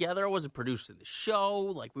working together. I wasn't producing the show.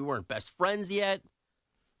 Like, we weren't best friends yet.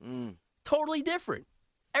 Totally different.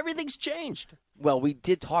 Everything's changed. Well, we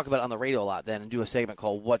did talk about it on the radio a lot then and do a segment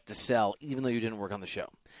called What to Sell, even though you didn't work on the show.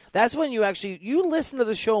 That's when you listen to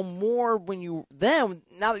the show more now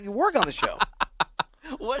that you work on the show.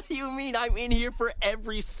 What do you mean? I'm in here for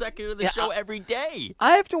every second of the show every day.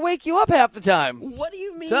 I have to wake you up half the time. What do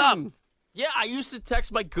you mean? Tom. Yeah, I used to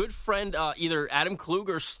text my good friend, either Adam Klug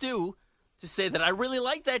or Stu, to say that I really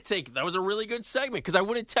liked that take. That was a really good segment because I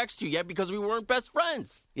wouldn't text you yet because we weren't best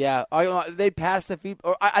friends. Yeah, they passed the feed.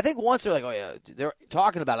 Or I think once they're like, oh, yeah, they're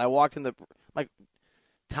talking about it. I walked in like,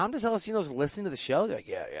 Tom DeCelestino's listening to the show? They're like,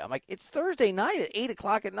 yeah. I'm like, it's Thursday night at 8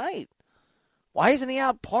 o'clock at night. Why isn't he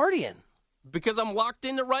out partying? Because I'm locked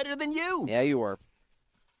into Writer Than You. Yeah, you were.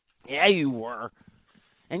 Yeah, you were.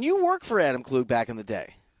 And you worked for Adam Klug back in the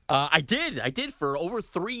day. I did for over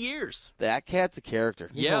 3 years. That cat's a character.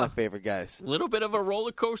 He's one of my favorite guys. A little bit of a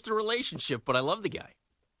roller coaster relationship, but I love the guy.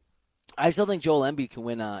 I still think Joel Embiid can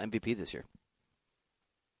win MVP this year.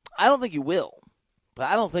 I don't think he will, but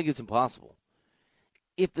I don't think it's impossible.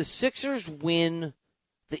 If the Sixers win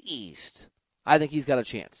the East, I think he's got a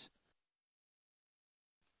chance.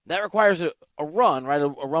 That requires a run, right? A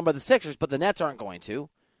run by the Sixers, but the Nets aren't going to.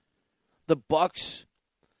 The Bucks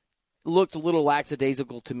looked a little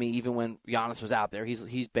lackadaisical to me even when Giannis was out there.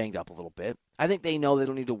 He's banged up a little bit. I think they know they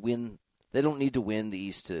don't need to win. They don't need to win the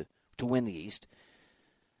East to win the East.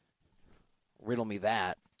 Riddle me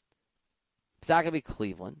that. It's not going to be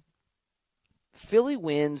Cleveland. Philly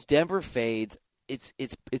wins. Denver fades. It's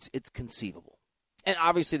conceivable. And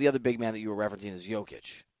obviously, the other big man that you were referencing is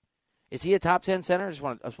Jokic. Is he a top 10 center? I just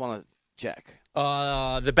want to check.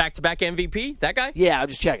 The back-to-back MVP, that guy? Yeah, I'm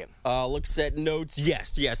just checking. Looks at notes.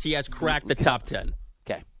 Yes, he has cracked the top 10.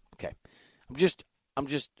 Okay. I'm just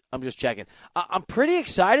checking. I'm pretty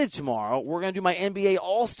excited tomorrow. We're going to do my NBA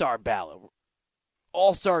All-Star ballot.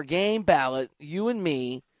 All-Star game ballot, you and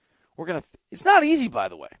me. It's not easy, by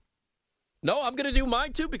the way. No, I'm going to do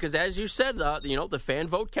mine, too, because as you said, the fan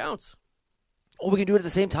vote counts. Oh, we can do it at the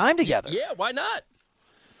same time together. Yeah, why not?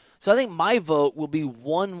 So I think my vote will be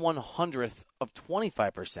 1/100th of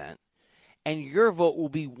 25%, and your vote will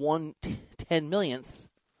be 1/10,000,000th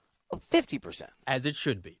of 50%. As it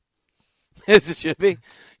should be. As it should be?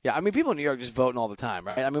 Yeah, I mean, people in New York just voting all the time,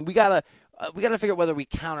 right? I mean, we gotta figure out whether we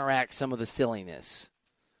counteract some of the silliness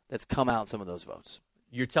that's come out in some of those votes.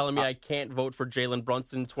 You're telling me I can't vote for Jalen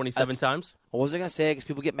Brunson 27 times? What was I going to say? Because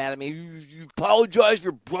people get mad at me. You apologize for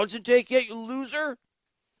your Brunson take yet, you loser?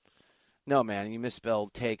 No, man, you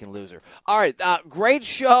misspelled take and loser. All right, great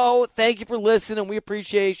show. Thank you for listening. We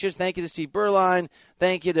appreciate you. Thank you to Steve Berline.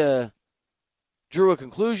 Thank you to Drew A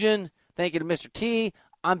Conclusion. Thank you to Mr. T.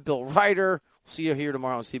 I'm Bill Ryder. We'll see you here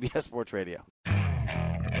tomorrow on CBS Sports Radio.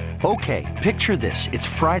 Okay, picture this. It's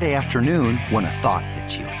Friday afternoon when a thought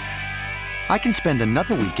hits you. I can spend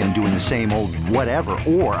another weekend doing the same old whatever,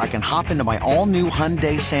 or I can hop into my all-new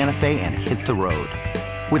Hyundai Santa Fe and hit the road.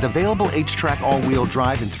 With available H-Track all-wheel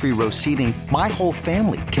drive and 3-row seating, my whole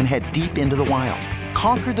family can head deep into the wild.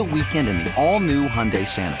 Conquer the weekend in the all-new Hyundai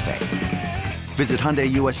Santa Fe. Visit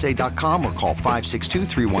HyundaiUSA.com or call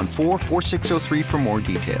 562-314-4603 for more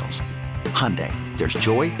details. Hyundai, there's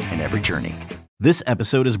joy in every journey. This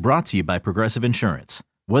episode is brought to you by Progressive Insurance.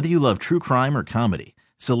 Whether you love true crime or comedy,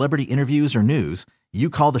 celebrity interviews or news, you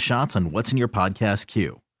call the shots on what's in your podcast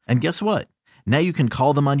queue. And guess what? Now you can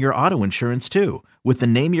call them on your auto insurance too with the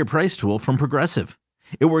Name Your Price tool from Progressive.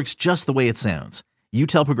 It works just the way it sounds. You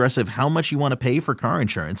tell Progressive how much you want to pay for car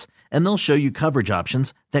insurance, and they'll show you coverage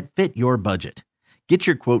options that fit your budget. Get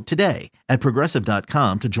your quote today at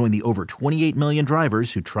Progressive.com to join the over 28 million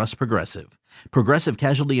drivers who trust Progressive. Progressive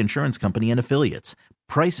Casualty Insurance Company and Affiliates.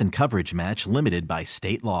 Price and coverage match limited by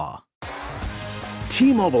state law.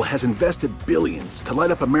 T-Mobile has invested billions to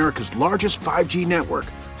light up America's largest 5G network,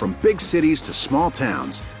 from big cities to small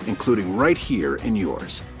towns, including right here in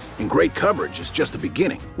yours. And great coverage is just the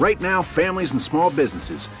beginning. Right now, families and small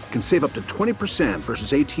businesses can save up to 20%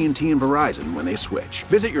 versus AT&T and Verizon when they switch.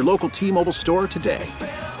 Visit your local T-Mobile store today.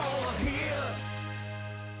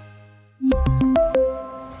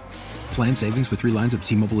 Plan savings with 3 lines of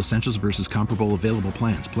T-Mobile Essentials versus comparable available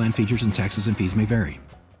plans. Plan features and taxes and fees may vary.